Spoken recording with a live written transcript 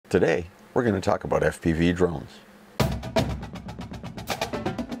Today, we're going to talk about FPV drones.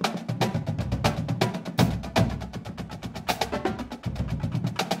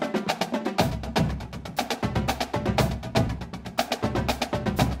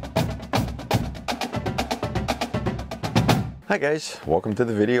 Hi guys, welcome to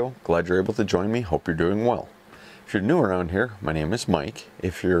the video. Glad you're able to join me. Hope you're doing well. If you're new around here, my name is Mike.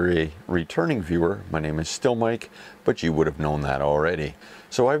 If you're a returning viewer, my name is still Mike, but you would have known that already.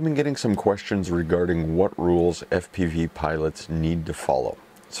 So I've been getting some questions regarding what rules FPV pilots need to follow.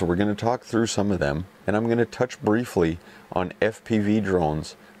 So we're going to talk through some of them, and I'm going to touch briefly on FPV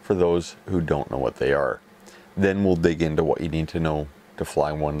drones for those who don't know what they are. Then we'll dig into what you need to know to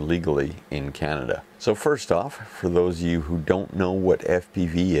fly one legally in Canada. So first off, for those of you who don't know what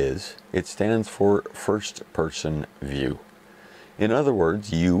FPV is, it stands for first person view. In other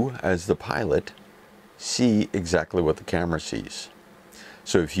words, you as the pilot see exactly what the camera sees.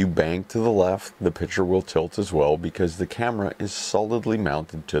 So if you bank to the left, the picture will tilt as well because the camera is solidly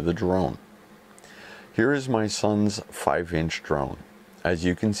mounted to the drone. Here is my son's 5-inch drone. As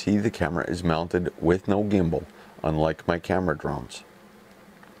you can see, the camera is mounted with no gimbal, unlike my camera drones.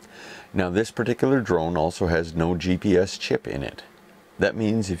 Now this particular drone also has no GPS chip in it. That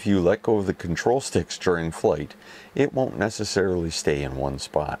means if you let go of the control sticks during flight, it won't necessarily stay in one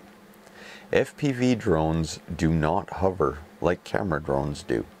spot. FPV drones do not hover like camera drones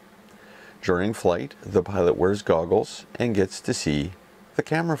do. During flight, the pilot wears goggles and gets to see the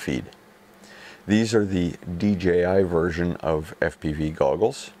camera feed. These are the DJI version of FPV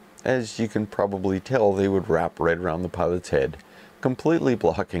goggles. As you can probably tell, they would wrap right around the pilot's head, completely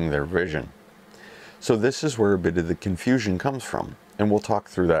blocking their vision. So this is where a bit of the confusion comes from, and we'll talk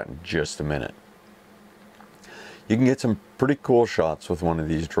through that in just a minute. You can get some pretty cool shots with one of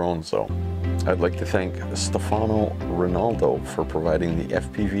these drones though. I'd like to thank Stefano Ronaldo for providing the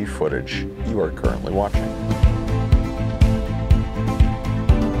FPV footage you are currently watching.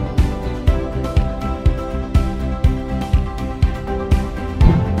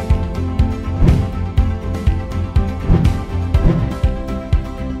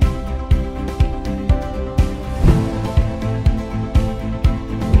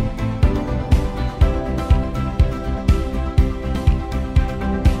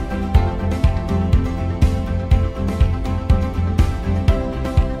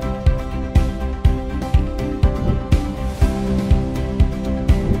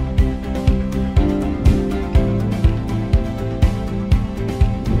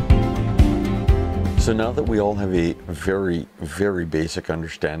 So now that we all have a very basic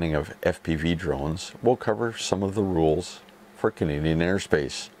understanding of FPV drones, we'll cover some of the rules for Canadian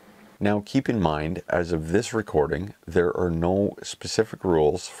airspace. Now keep in mind, as of this recording, there are no specific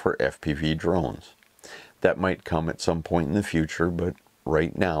rules for FPV drones. That might come at some point in the future, but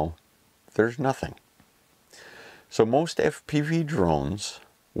right now, there's nothing. So most FPV drones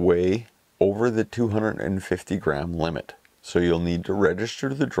weigh over the 250 gram limit. So you'll need to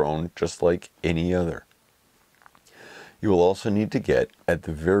register the drone just like any other. You will also need to get, at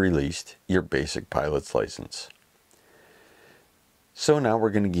the very least, your basic pilot's license. So now we're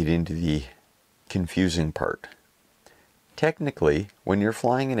going to get into the confusing part. Technically, when you're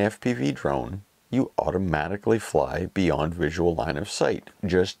flying an FPV drone, you automatically fly beyond visual line of sight,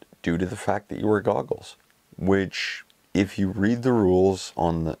 just due to the fact that you wear goggles. Which, if you read the rules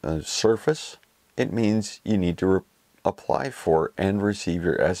on the surface, it means you need to apply for and receive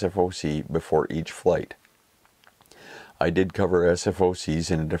your SFOC before each flight. I did cover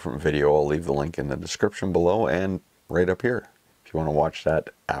SFOCs in a different video. I'll leave the link in the description below and right up here if you want to watch that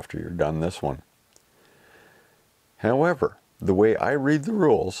after you're done this one. However, the way I read the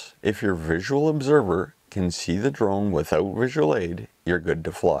rules, if your visual observer can see the drone without visual aid, you're good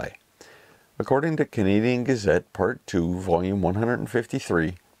to fly. According to Canadian Gazette Part 2, Volume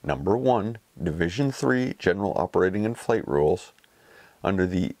 153, Number 1, Division 3, General Operating and Flight Rules, under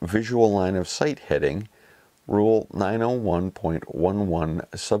the Visual Line of Sight heading, Rule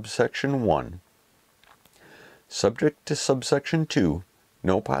 901.11, Subsection 1. Subject to Subsection 2,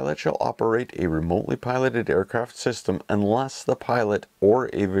 no pilot shall operate a remotely piloted aircraft system unless the pilot or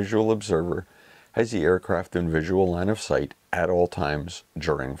a visual observer has the aircraft in visual line of sight at all times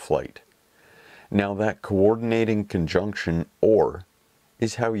during flight. Now that coordinating conjunction "or"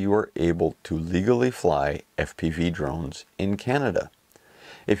 is how you are able to legally fly FPV drones in Canada.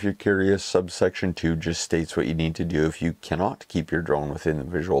 If you're curious, subsection 2 just states what you need to do if you cannot keep your drone within the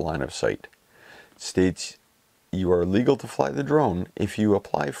visual line of sight. It states you are legal to fly the drone if you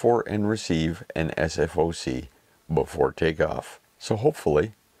apply for and receive an SFOC before takeoff. So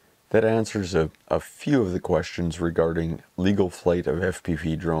hopefully That answers a few of the questions regarding legal flight of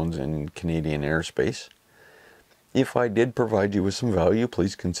FPV drones in Canadian airspace. If I did provide you with some value,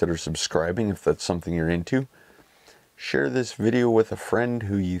 please consider subscribing if that's something you're into. Share this video with a friend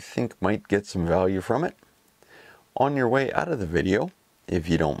who you think might get some value from it. On your way out of the video, if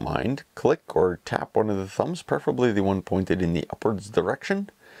you don't mind, click or tap one of the thumbs, preferably the one pointed in the upwards direction.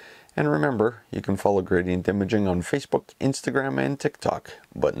 And remember, you can follow Gradient Imaging on Facebook, Instagram, and TikTok.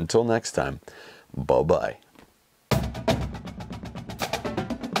 But until next time, bye-bye.